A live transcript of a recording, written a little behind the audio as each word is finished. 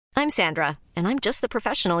I'm Sandra, and I'm just the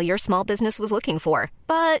professional your small business was looking for.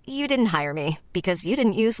 But you didn't hire me because you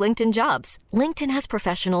didn't use LinkedIn Jobs. LinkedIn has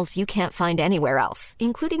professionals you can't find anywhere else,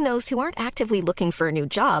 including those who aren't actively looking for a new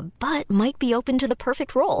job, but might be open to the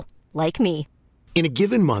perfect role, like me. In a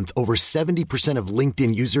given month, over 70% of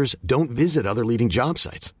LinkedIn users don't visit other leading job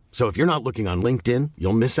sites. So if you're not looking on LinkedIn,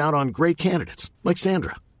 you'll miss out on great candidates like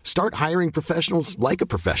Sandra. Start hiring professionals like a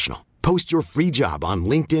professional. Post your free job on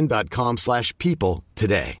linkedin.com/people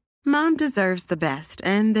today. Mom deserves the best,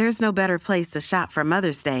 and there's no better place to shop for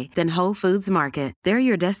Mother's Day than Whole Foods Market. They're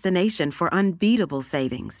your destination for unbeatable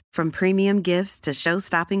savings, from premium gifts to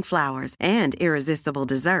show-stopping flowers and irresistible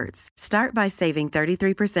desserts. Start by saving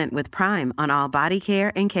 33% with Prime on all body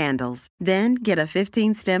care and candles. Then get a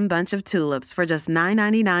 15-stem bunch of tulips for just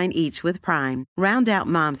 $9.99 each with Prime. Round out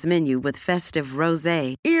Mom's menu with festive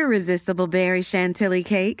rosé, irresistible berry chantilly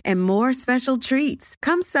cake, and more special treats.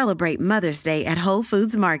 Come celebrate Mother's Day at Whole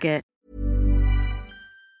Foods Market.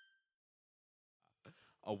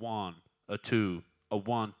 A 1, a 2, a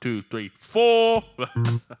 1, 2, 3, 4.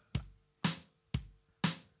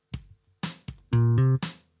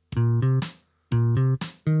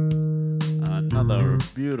 Another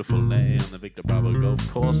beautiful day on the Victor Bravo Golf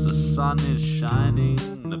Course. The sun is shining,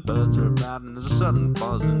 the birds are about, and there's a certain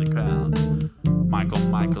buzz in the crowd. Michael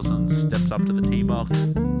Michelson steps up to the tee box.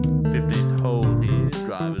 15th hole here,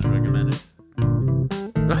 drivers recommended.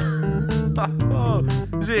 Oh,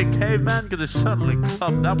 is he a caveman? Because he certainly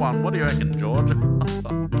clubbed that one. What do you reckon, George? I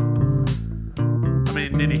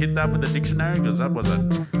mean, did he hit that with a dictionary? Because that was a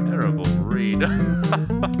terrible read.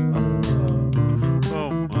 Oh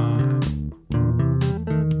my.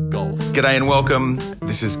 Golf. G'day and welcome.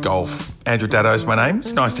 This is Golf. Andrew Daddo is my name.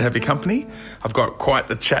 It's nice to have your company. I've got quite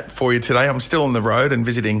the chat for you today. I'm still on the road and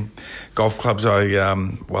visiting golf clubs. I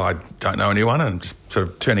don't know anyone and I'm just sort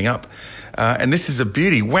of turning up. And this is a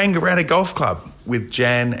beauty, Wangaratta Golf Club with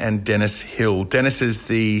Jan and Dennis Hill. Dennis is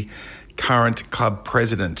the current club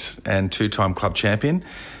president and two-time club champion.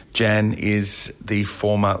 Jan is the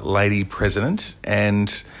former lady president.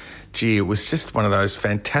 And, gee, it was just one of those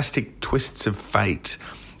fantastic twists of fate,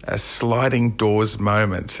 a sliding doors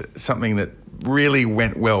moment, something that really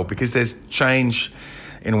went well because there's change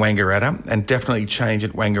in Wangaratta and definitely change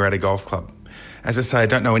at Wangaratta Golf Club. As I say, I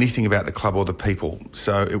don't know anything about the club or the people,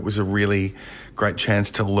 so it was a really great chance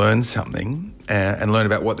to learn something and learn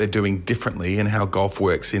about what they're doing differently and how golf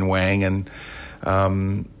works in Wang. And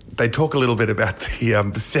they talk a little bit about the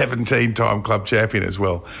 17-time club champion as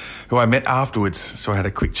well, who I met afterwards, so I had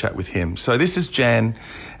a quick chat with him. So this is Jan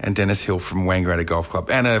and Dennis Hill from Wangaratta Golf Club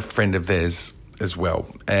and a friend of theirs as well.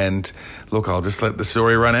 And look, I'll just let the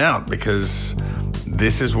story run out because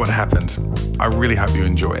this is what happened. I really hope you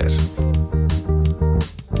enjoy it.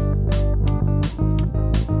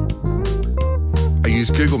 I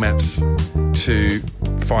used Google Maps to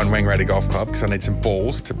find Wangaratta Golf Club because I need some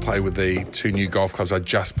balls to play with the two new golf clubs I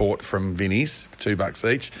just bought from Vinnie's for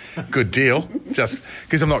 $2 each. Good deal, just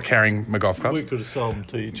because I'm not carrying my golf clubs. We could have sold them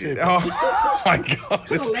to you cheaper. Oh my God,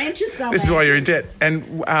 this is why you're in debt.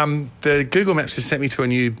 And the Google Maps has sent me to a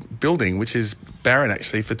new building, which is barren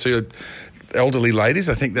actually for two elderly ladies.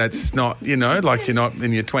 I think that's not, like you're not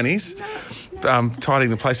in your 20s.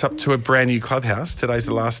 Tidying the place up to a brand new clubhouse. Today's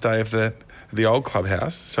the last day of the old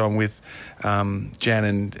clubhouse. So I'm with Jan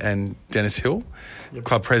and Dennis Hill, yep.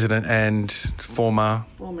 Club president and former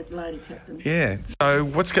lady captain. Yeah. So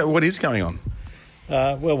what is going on?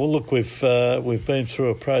 Well, look, we've been through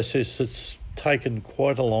a process that's taken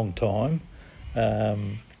quite a long time.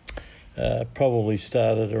 Probably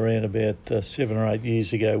started around about 7 or 8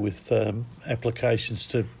 years ago with applications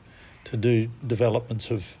to do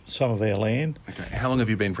developments of some of our land. Okay. How long have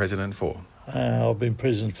you been president for? I've been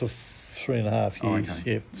president for 3.5 years. Oh,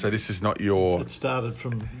 okay. Yep. So this is not your... It started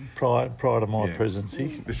from prior to my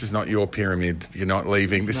presidency. This is not your pyramid. You're not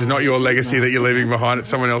leaving. This is not your legacy that you're leaving behind. It's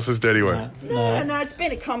someone else's dirty work. No, it's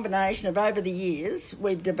been a combination of over the years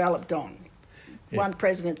we've developed on. Yep. One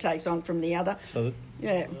president takes on from the other. So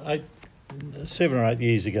 7 or 8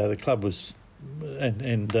 years ago, the club was...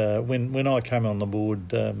 And when I came on the board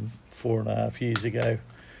 4.5 years ago,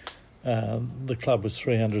 the club was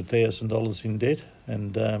 $300,000 in debt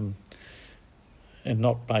and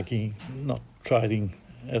not trading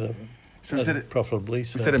profitably.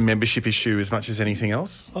 So is that a membership issue as much as anything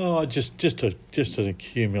else? Oh, just an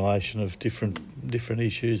accumulation of different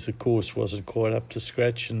issues. The course wasn't quite up to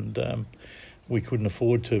scratch, and we couldn't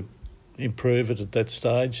afford to improve it at that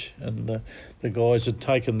stage. And the guys had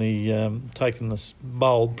taken this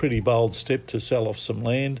pretty bold step to sell off some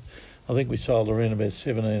land. I think we sold around about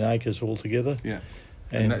 17 acres altogether. Yeah.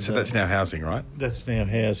 And so that's now housing, right? That's now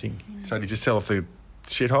housing. So did you sell off the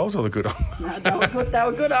shitholes or the good holes? No, they were good. They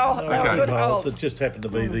were good holes. They were good holes. It just happened to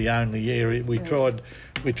be the only area we tried.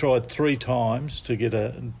 We tried 3 times to get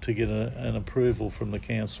an approval from the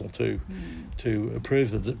council to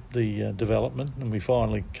approve the development, and we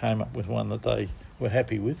finally came up with one that they were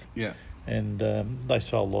happy with. Yeah. And they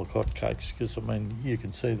sold like hotcakes because you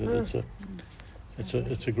can see that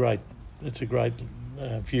it's a great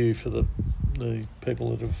view for the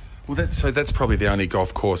people that have. Well, that's probably the only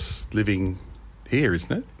golf course living here,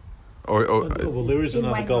 isn't it? Or well, there is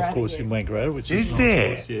another golf course in Wangaratta, which is a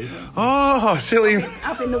nice course, yeah. Oh, silly!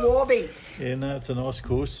 Up in the Warbies. Yeah, no, it's a nice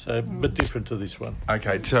course, but different to this one.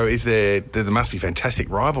 Okay, so there must be fantastic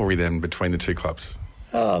rivalry then between the two clubs.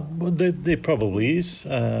 Oh, well, there probably is.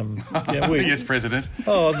 Yes, President.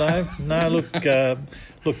 Oh no! Look,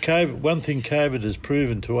 COVID, one thing COVID has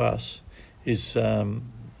proven to us is between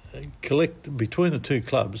the two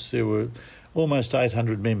clubs there were almost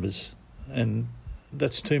 800 members, and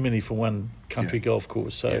that's too many for one country golf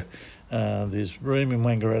course. So there's room in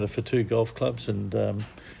Wangaratta for 2 golf clubs, and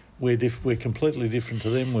we're completely different to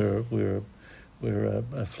them. We're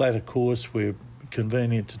a flatter course. We're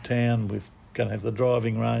convenient to town. We're going to have the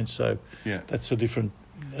driving range, so that's a different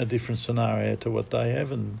scenario to what they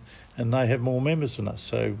have, and they have more members than us.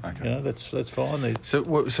 So that's fine. So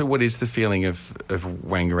what is the feeling of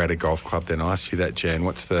Wangaratta Golf Club then? I ask you that, Jan.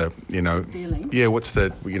 What's the feeling? Yeah, what's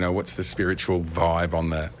the spiritual vibe on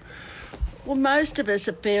that? Well, most of us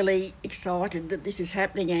are fairly excited that this is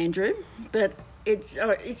happening, Andrew, but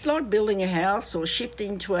it's like building a house or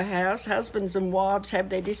shifting to a house. Husbands and wives have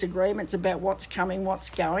their disagreements about what's coming, what's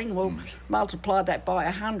going. We'll multiply that by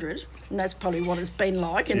 100, and that's probably what it's been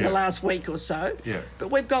like in the last week or so. Yeah. But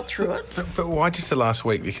we've got through it. But why just the last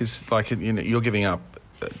week? Because, you're giving up.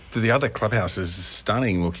 The other clubhouse is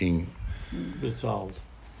stunning looking. It's old.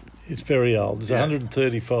 It's very old. It's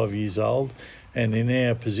 135 years old. And in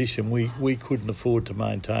our position, we couldn't afford to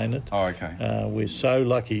maintain it. Oh, okay. We're so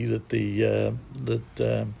lucky that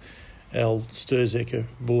Al Sturzecker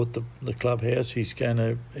bought the clubhouse.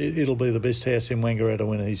 It'll be the best house in Wangaratta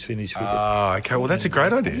when he's finished with it. Ah, okay. Well, that's a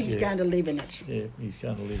great idea. He's going to live in it. Yeah, he's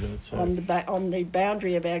going to live in it. So. On the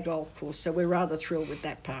boundary of our golf course, so we're rather thrilled with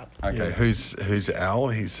that part. Okay, who's Al?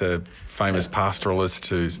 He's a famous pastoralist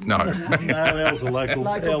who's... No, Al's a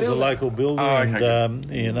local builder. Oh, okay.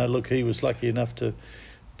 And, look, he was lucky enough to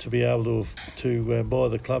be able to buy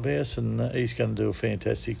the clubhouse, and he's going to do a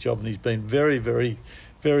fantastic job, and he's been very, very...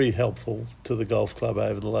 very helpful to the golf club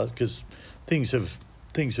over the last, because things have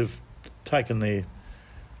taken their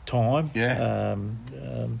time. Yeah.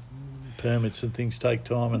 Permits and things take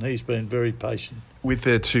time, and he's been very patient. With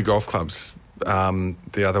the 2 golf clubs,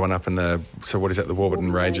 the other one up in the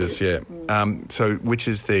Warburton Ranges, yeah. So which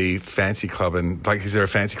is the fancy club, and is there a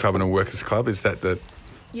fancy club and a workers' club? Is that the...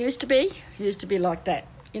 Used to be like that.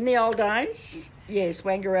 In the old days, yes,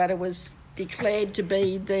 Wangaratta was declared to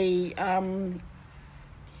be the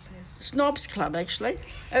Snobs Club, actually.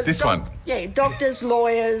 This one? Yeah, doctors,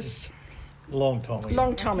 lawyers. Long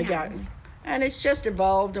time ago. And it's just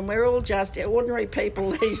evolved, and we're all just ordinary people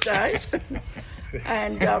these days.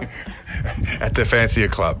 And at the fancier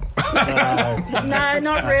club. No,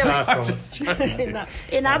 not really. No.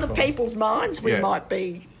 In other people's minds, we might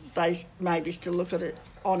be. They maybe still look at it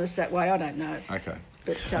on us that way. I don't know. Okay.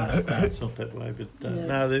 But no, it's not that way. But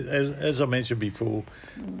as I mentioned before,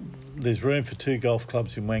 there's room for 2 golf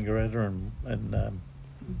clubs in Wangaratta, and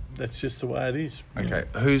that's just the way it is. Okay.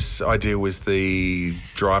 Whose idea was the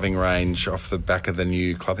driving range off the back of the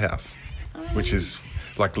new clubhouse, which is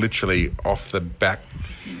literally off the back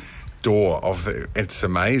door of it? It's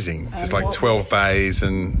amazing. There's 12 bays,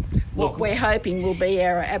 and what we're hoping will be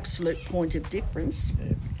our absolute point of difference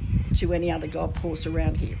to any other golf course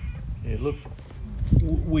around here. Yeah, look.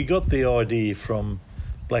 We got the idea from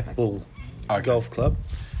Black Bull Golf Club.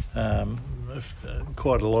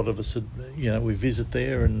 Quite a lot of us, we visit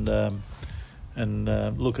there and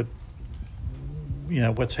look at,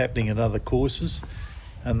 what's happening at other courses.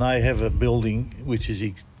 And they have a building which is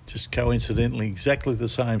just coincidentally exactly the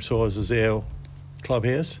same size as our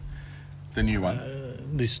clubhouse. The new one?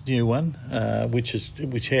 This new one, which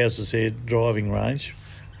houses their driving range.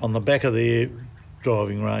 On the back of their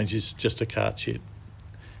driving range is just a cart shed.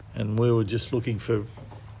 And we were just looking for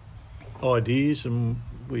ideas, and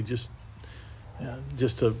we just a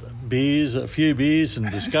few beers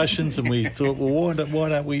and discussions, and we thought, well, why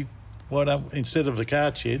don't we instead of the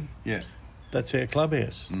cart shed, that's our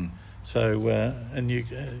clubhouse. So, and you,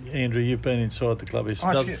 Andrew, you've been inside the club. It looks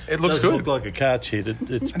doesn't good. look like a cart shed.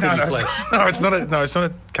 It's pretty flat. No, it's not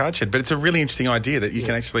a card shed, but it's a really interesting idea that you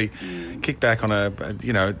can actually kick back on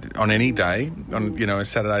on any day, on a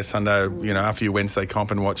Saturday, Sunday, after your Wednesday comp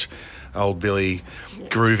and watch old Billy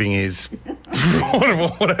grooving his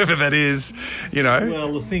whatever that is,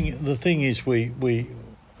 Well, the thing is, we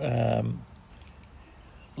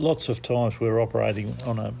lots of times we're operating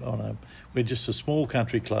we're just a small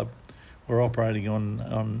country club. We're operating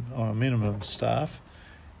on a minimum staff.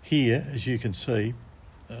 Here, as you can see,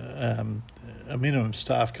 a minimum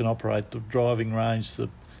staff can operate the driving range, the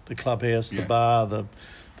clubhouse, the bar,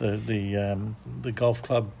 the golf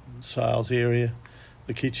club sales area.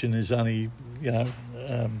 The kitchen is only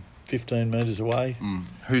 15 metres away.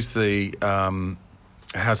 Who's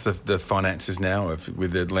how's the finances now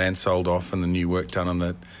with the land sold off and the new work done on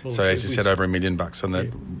the? So as you said, over $1 million on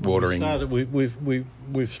the watering.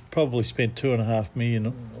 We've probably spent $2.5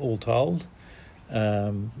 million all told,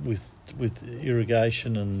 with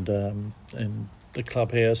irrigation and the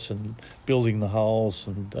clubhouse and building the holes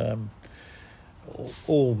and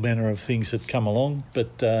all manner of things that come along.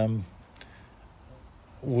 But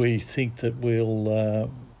we think that we're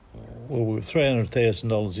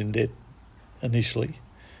 $300,000 in debt initially.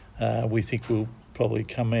 We think we'll probably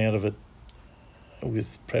come out of it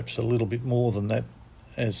with perhaps a little bit more than that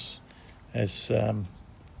as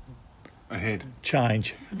ahead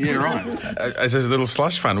change. Yeah, right. As a little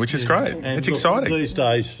slush fund, which is great. And it's look, exciting. These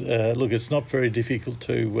days, it's not very difficult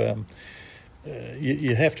to.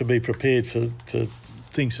 You have to be prepared for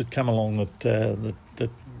things that come along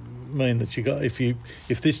that mean that you got if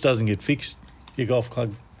this doesn't get fixed, your golf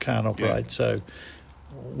club can't operate. Yeah. So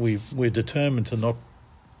we're determined to not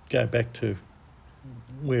go back to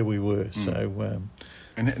where we were. So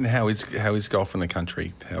and how is golf in the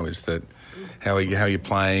country? How is that? How are you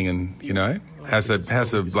playing? And how's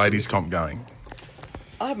the ladies comp going?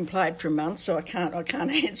 I haven't played for a month, so I can't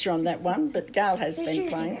answer on that one. But Gail has been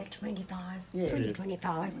playing. About 25. Yeah.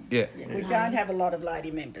 We don't have a lot of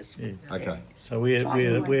lady members. Yeah. Okay. So we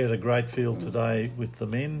had a great field today with the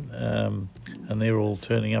men, and they're all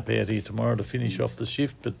turning up out here tomorrow to finish off the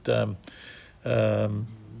shift. But I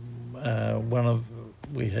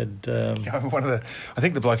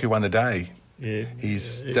think the bloke who won the day. Yeah,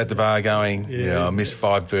 he's at the bar going, I missed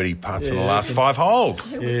 5 birdie putts in the last 5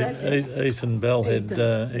 holes. Ethan Bell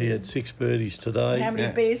he had 6 birdies today. How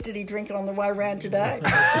many beers did he drink on the way round today?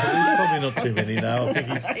 Probably not too many, no. I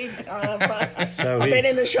think I've been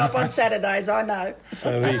in the shop on Saturdays, I know.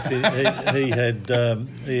 So he had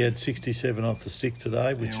 67 off the stick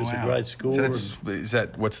today, which is a great score. So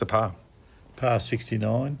what's the par? Par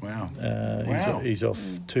 69. Wow. He's off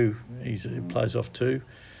 2. He plays off 2.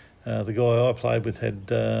 The guy I played with had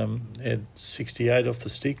 68 off the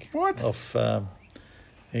stick. What?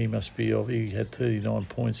 He must be off. He had 39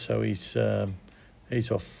 points, so he's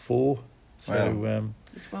off 4. So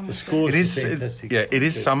the scores are fantastic. It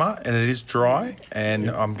is summer and it is dry,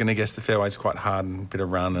 and I'm going to guess the fairway's quite hard and a bit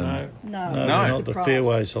of run. No, not. The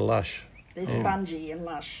fairways are lush. They're spongy and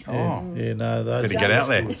lush. Those. Better get out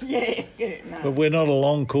there. No. But we're not a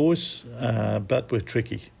long course, but we're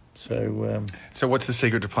tricky. So what's the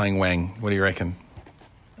secret to playing Wang? What do you reckon?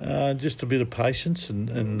 Just a bit of patience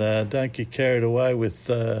and don't get carried away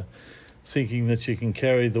with thinking that you can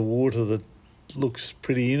carry the water that looks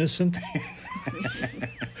pretty innocent.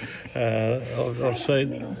 I've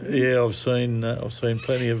seen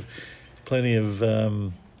plenty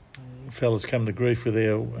of fellas come to grief with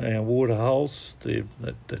our water holes.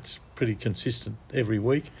 That's pretty consistent every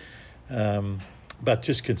week. But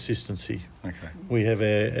just consistency. Okay. We have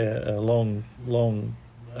a long-standing.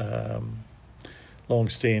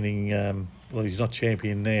 Well, he's not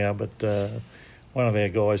champion now, but one of our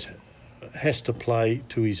guys has to play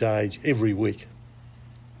to his age every week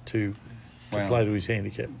to play to his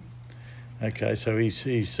handicap. Okay, so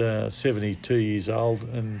he's 72 years old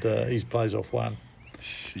and he plays off 1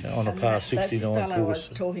 on a par 69 that's the fellow I course.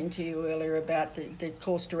 was talking to you earlier about, the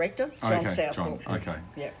course director, John Southwell. Okay.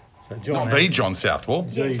 Yeah. John Not the John Southwell.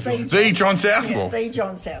 Yes, the John Southwell. Yeah, the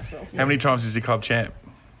John Southwell. Yeah. How many times is he club champ?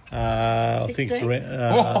 I think it's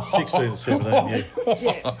around 16 or 17, Yeah.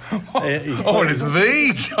 It's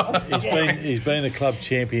the John. He's been a club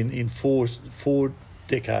champion in four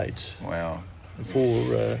decades. Wow.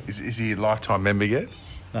 Is he a lifetime member yet?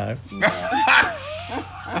 No. No,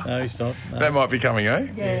 he's not. No. That might be coming, eh?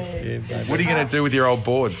 Yeah. What are you going to do with your old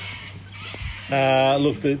boards?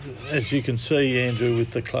 Look, as you can see, Andrew,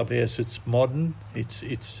 with the clubhouse, it's modern. It's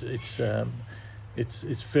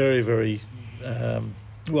very, very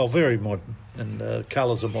very modern, and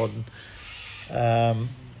colours are modern.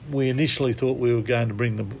 we initially thought we were going to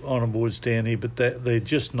bring the honour boards down here, but they're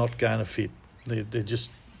just not going to fit. They're just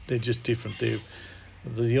different. The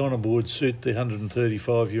honour boards suit the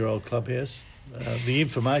 135-year-old clubhouse. The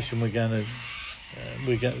information we're going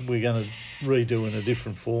to redo in a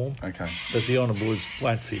different form. Okay. But the honour boards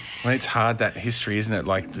won't fit. I mean, it's hard, that history, isn't it?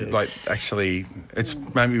 Like actually, it's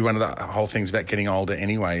maybe one of the whole things about getting older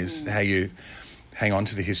anyway is how you hang on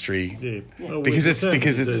to the history. Yeah. Well, because it's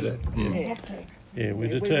we're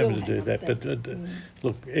determined to do that. But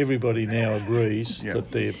look, everybody now agrees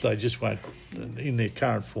that they just won't, in their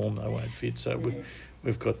current form, they won't fit. So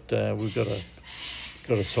we've got a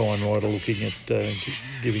signwriter looking at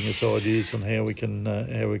giving us ideas on how we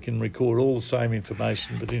can record all the same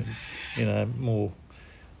information, but in a more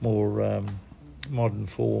modern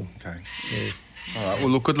form. Okay. Yeah. All right. Well,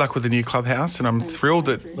 look, good luck with the new clubhouse, and I'm thrilled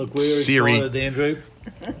that Siri. Excited, Andrew.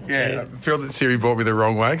 Yeah, I'm thrilled that Siri brought me the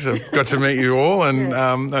wrong way, because I've got to meet you all, and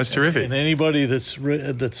that was terrific. And anybody that's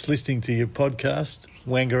listening to your podcast,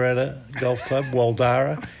 Wangaratta Golf Club,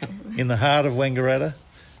 Waldara, in the heart of Wangaratta,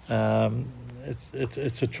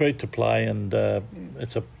 it's a treat to play, and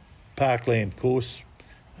it's a parkland course,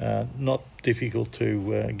 not difficult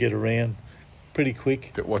to get around, pretty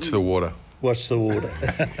quick. But watch the water. Watch the water.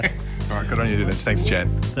 All right, good on you, Dennis. Thanks, Jan.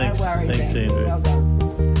 Thanks, No worries, thanks, Andrew. Well done.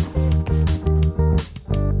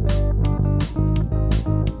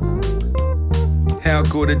 How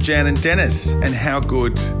good are Jan and Dennis? And how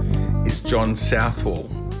good is John Southwell?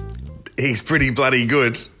 He's pretty bloody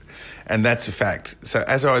good, and that's a fact. So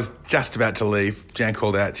as I was just about to leave, Jan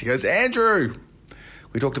called out. She goes, Andrew,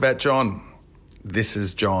 we talked about John. This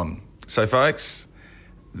is John. So, folks,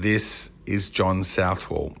 this is John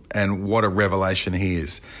Southwell, and what a revelation he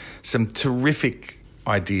is. Some terrific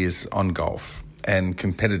ideas on golf and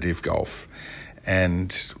competitive golf,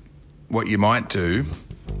 and what you might do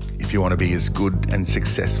if you want to be as good and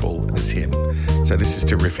successful as him. So this is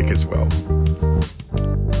terrific as well.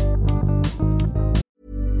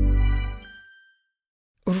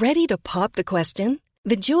 Ready to pop the question?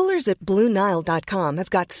 The jewelers at BlueNile.com have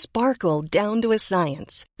got sparkle down to a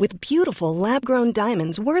science with beautiful lab-grown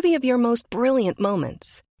diamonds worthy of your most brilliant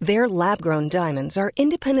moments. Their lab-grown diamonds are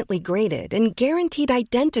independently graded and guaranteed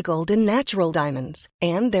identical to natural diamonds,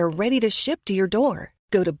 and they're ready to ship to your door.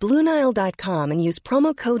 Go to BlueNile.com and use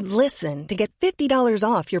promo code LISTEN to get $50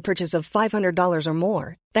 off your purchase of $500 or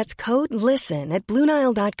more. That's code LISTEN at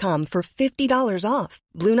BlueNile.com for $50 off.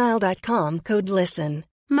 BlueNile.com, code LISTEN.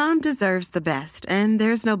 Mom deserves the best, and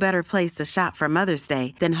there's no better place to shop for Mother's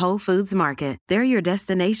Day than Whole Foods Market. They're your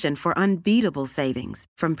destination for unbeatable savings,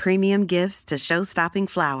 from premium gifts to show-stopping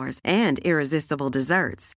flowers and irresistible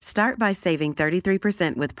desserts. Start by saving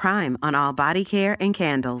 33% with Prime on all body care and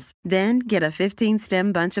candles. Then get a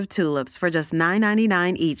 15-stem bunch of tulips for just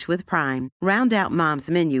 $9.99 each with Prime. Round out Mom's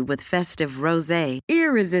menu with festive rosé,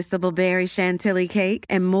 irresistible berry chantilly cake,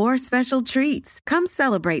 and more special treats. Come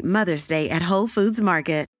celebrate Mother's Day at Whole Foods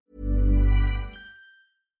Market.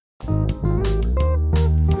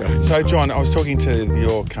 So, John, I was talking to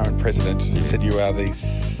your current president. You said you are the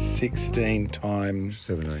 17-time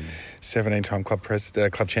club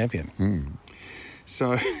champion.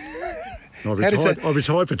 So, I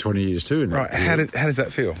retired for 20 years too. Right. How does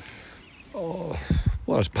that feel? Oh,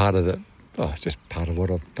 well, it's part of it's just part of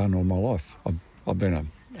what I've done all my life. I've been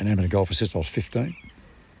an amateur golfer since I was 15.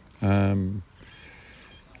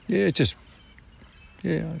 It's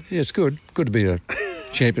good. Good to be a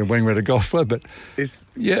champion of Wangaratta Golf Club, but I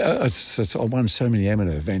won so many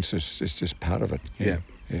amateur events. It's just part of it. Yeah.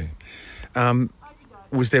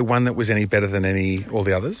 Was there one that was any better than all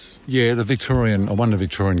the others? Yeah, I won the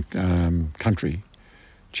Victorian Country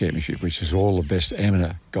Championship, which is all the best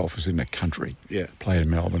amateur golfers in the country. Yeah. Played in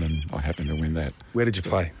Melbourne, and I happened to win that. Where did you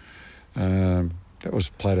play? That was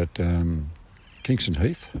played at Kingston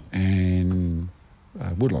Heath and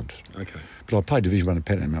Woodlands. Okay. But I played Division 1 at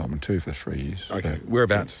Penn in Melbourne too for 3 years. Okay.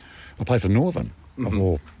 Whereabouts? I played for Northern. Of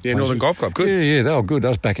all places. Northern Golf Club. Good. Yeah, they were good. That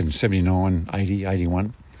was back in 79, 80,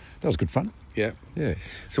 81. That was good fun. Yeah. Yeah.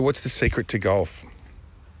 So what's the secret to golf?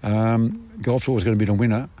 Golf's always going to be the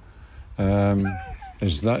winner.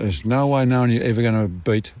 There's no way knowing you're ever going to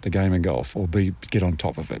beat the game of golf or get on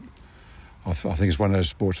top of it. I think it's one of those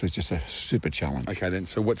sports that's just a super challenge. Okay, then.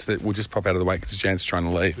 So we'll just pop out of the way because Jan's trying to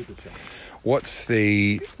leave. What's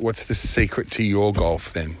the secret to your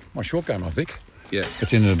golf then? My short game, I think. Yeah. At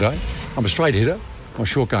the end of the day, I'm a straight hitter. My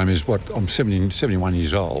short game is I'm 71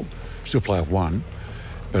 years old, still play off one,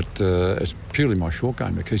 but it's purely my short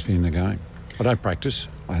game that keeps me in the game. I don't practice.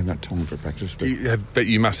 I haven't got time for practice. But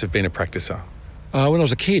you must have been a practicer. When I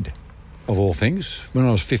was a kid, of all things. When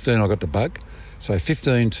I was 15, I got the bug. So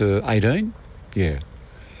 15 to 18, yeah.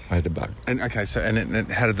 I had the bug. And okay, so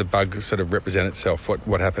and how did the bug sort of represent itself?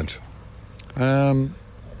 What happened? I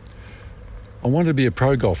wanted to be a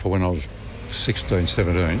pro golfer when I was 16,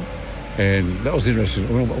 17, and that was interesting.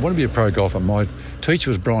 I wanted to be a pro golfer. My teacher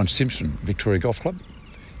was Brian Simpson, Victoria Golf Club.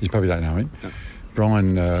 You probably don't know him. No.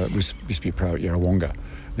 Brian used to be a pro at Yarrawonga.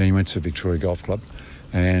 Then he went to Victoria Golf Club,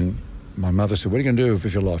 and my mother said, "What are you going to do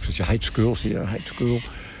with your life?" She said, "I hate school." She said, "I hate school."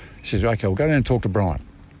 She said, "Okay, we'll go down and talk to Brian."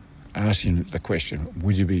 I asked him the question,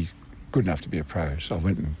 "Would you be good enough to be a pro?" So I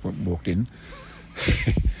went and walked in.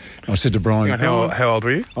 I said to Brian... How old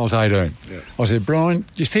were you? I was 18. Yeah. I said, "Brian, do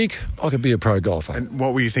you think I could be a pro golfer?" And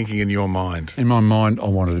what were you thinking in your mind? In my mind, I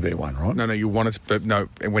wanted to be one, right? No, you wanted to... But no,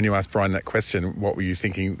 when you asked Brian that question, what were you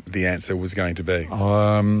thinking the answer was going to be?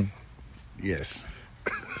 Yes.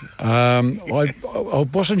 I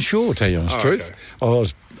wasn't sure, to tell you the honest truth. Okay. I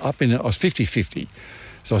was 50-50.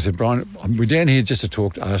 So I said, "Brian, we're down here just to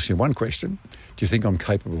talk, to ask you one question. Do you think I'm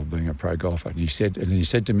capable of being a pro golfer?" And he said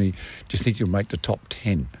to me, "Do you think you'll make the top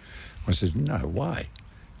 10? I said, "No way."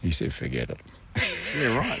 He said, "Forget it."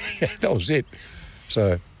 Yeah, right. That was it.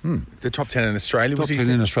 So, the top 10 in Australia? Top 10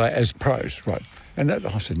 in Australia as pros, right. And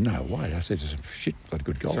I said, "No way." I said, "There's a shit lot of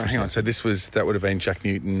good golfers." So hang on, so that would have been Jack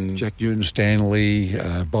Newton? Jack Newton, Stanley,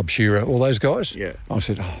 Bob Shearer, all those guys? Yeah. I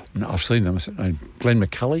said, "Oh, no, I've seen them." I said, "Glenn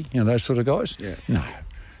McCulley, those sort of guys?" Yeah.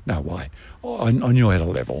 No way. I knew I had a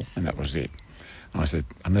level, and that was it. And I said,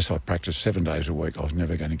 unless I practiced 7 days a week, I was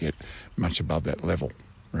never going to get much above that level,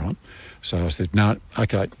 right? So I said, "No,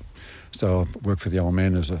 okay." So I worked for the old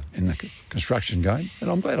man in the construction game, and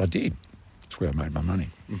I'm glad I did. That's where I made my money.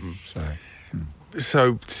 Mm-hmm.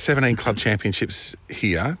 So 17 club championships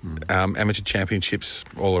here, amateur championships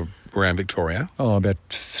all around Victoria. Oh, about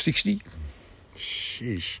 60.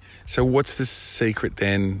 Sheesh. So what's the secret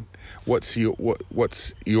then? What's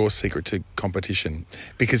your secret to competition?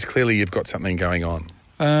 Because clearly you've got something going on.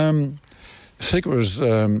 The secret was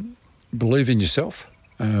believe in yourself.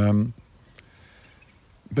 Being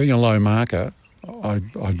a low marker, I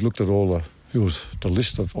looked at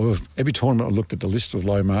every tournament I looked at the list of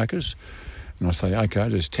low markers, and I say, okay,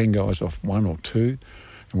 there's 10 guys off 1 or 2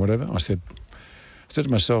 and whatever. I said to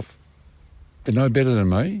myself, they're no better than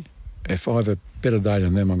me. If I have a better day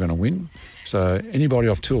than them, I'm going to win. So anybody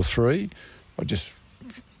off 2 or 3, this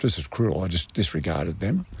is cruel, I just disregarded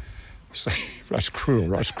them. So, that's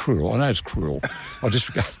cruel. I know it's cruel. I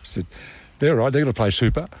disregarded. I said, they're right, they're going to play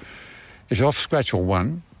super. If you're off scratch or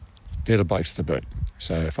 1, they're the blokes to beat.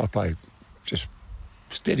 So if I play just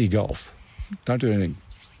steady golf, don't do anything.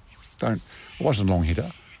 I wasn't a long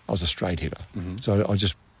hitter, I was a straight hitter. Mm-hmm. So I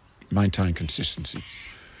just maintained consistency.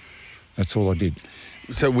 That's all I did.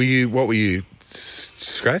 So what were you,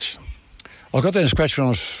 scratch? I got that in scratch when I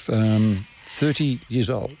was 30 years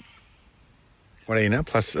old. What are you now?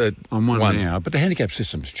 Plus I'm one now, but the handicap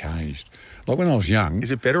system's changed. Like when I was young...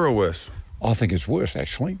 Is it better or worse? I think it's worse,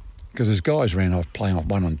 actually, because there's guys around off playing off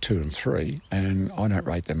 1 and 2 and 3, and I don't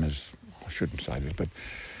rate them as... I shouldn't say this, but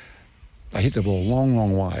they hit the ball a long,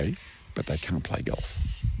 long way, but they can't play golf.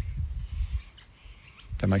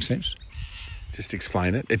 That make sense? Just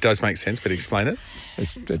explain it. It does make sense, but explain it.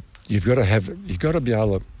 You've got to be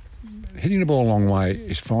able to... Hitting the ball a long way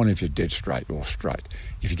is fine if you're dead straight or straight.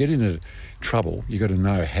 If you get into trouble, you've got to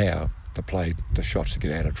know how to play the shots to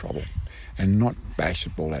get out of trouble and not bash the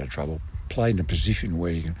ball out of trouble. Play in a position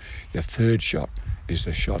where your third shot is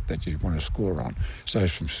the shot that you want to score on. So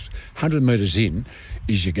from 100 metres in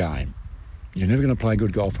is your game. You're never going to play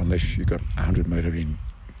good golf unless you've got a 100-metre in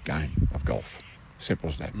game of golf. Simple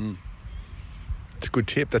as that. Mm. It's a good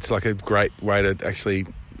tip. That's like a great way to actually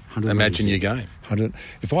imagine your game.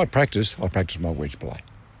 If I practice my wedge play.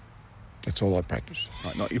 That's all I practice.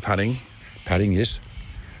 Right, not your putting? Putting, yes.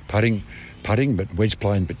 Putting, but wedge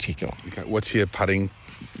play in particular. Okay, what's your putting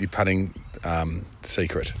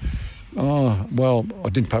secret? Oh, well, I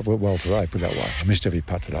didn't putt well today, put it that way. I missed every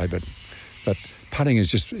putt today, but putting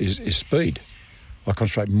is speed. I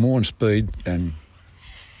concentrate more on speed than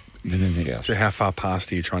anything else. So how far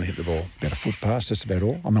past are you trying to hit the ball? About a foot past, that's about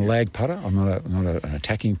all. I'm a lag putter. I'm not an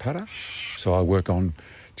attacking putter. So I work on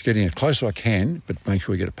getting as close as I can, but make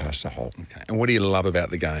sure we get it past the hole. Okay. And what do you love about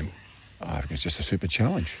the game? I think it's just a super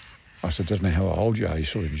challenge. I said, it doesn't matter how old you are, you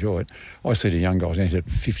sort of enjoy it. I see the young guys out at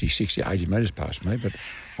 50, 60, 80 metres past me, but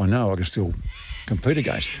I know I can still compete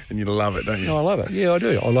against them. And you love it, don't you? No, I love it. Yeah, I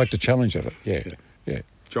do. I like the challenge of it. Yeah.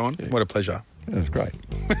 John, what a pleasure. That was great.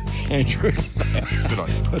 Andrew. That's good on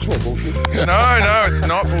you. That's what bullshit. No, it's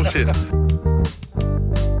not bullshit.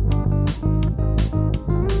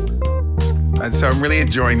 And so I'm really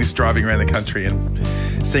enjoying this driving around the country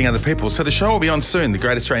and seeing other people. So the show will be on soon, the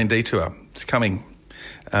Great Australian Detour. It's coming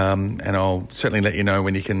and I'll certainly let you know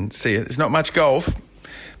when you can see it. It's not much golf,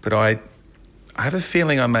 but I have a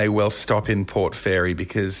feeling I may well stop in Port Fairy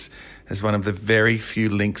because as one of the very few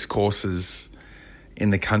links courses in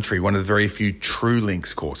the country, one of the very few true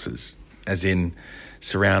links courses, as in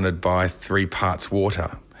surrounded by 3 parts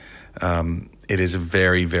water. It is a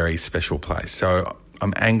very, very special place. So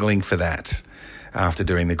I'm angling for that after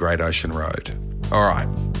doing the Great Ocean Road. All right,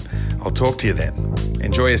 I'll talk to you then.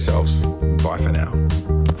 Enjoy yourselves. Bye for now.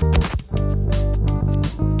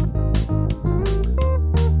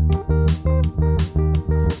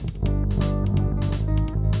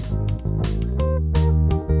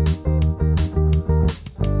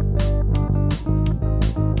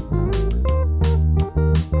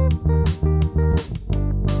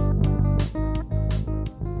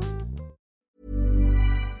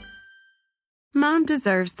 Mom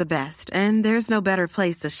deserves the best, and there's no better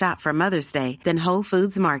place to shop for Mother's Day than Whole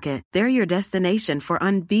Foods Market. They're your destination for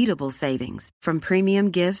unbeatable savings, from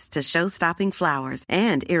premium gifts to show-stopping flowers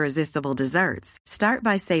and irresistible desserts. Start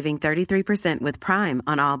by saving 33% with Prime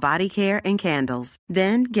on all body care and candles.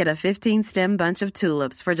 Then get a 15-stem bunch of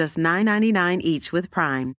tulips for just $9.99 each with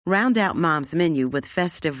Prime. Round out Mom's menu with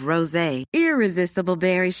festive rosé, irresistible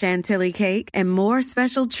berry chantilly cake, and more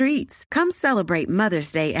special treats. Come celebrate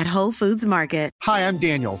Mother's Day at Whole Foods Market. Hi, I'm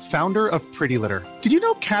Daniel, founder of Pretty Litter. Did you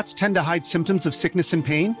know cats tend to hide symptoms of sickness and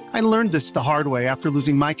pain? I learned this the hard way after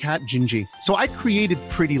losing my cat, Gingy. So I created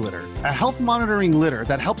Pretty Litter, a health monitoring litter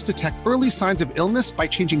that helps detect early signs of illness by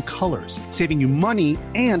changing colors, saving you money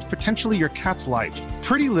and potentially your cat's life.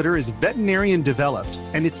 Pretty Litter is veterinarian developed,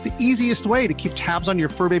 and it's the easiest way to keep tabs on your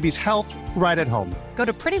fur baby's health right at home. Go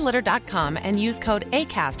to prettylitter.com and use code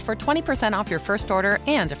ACAST for 20% off your first order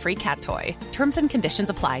and a free cat toy. Terms and conditions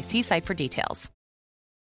apply. See site for details.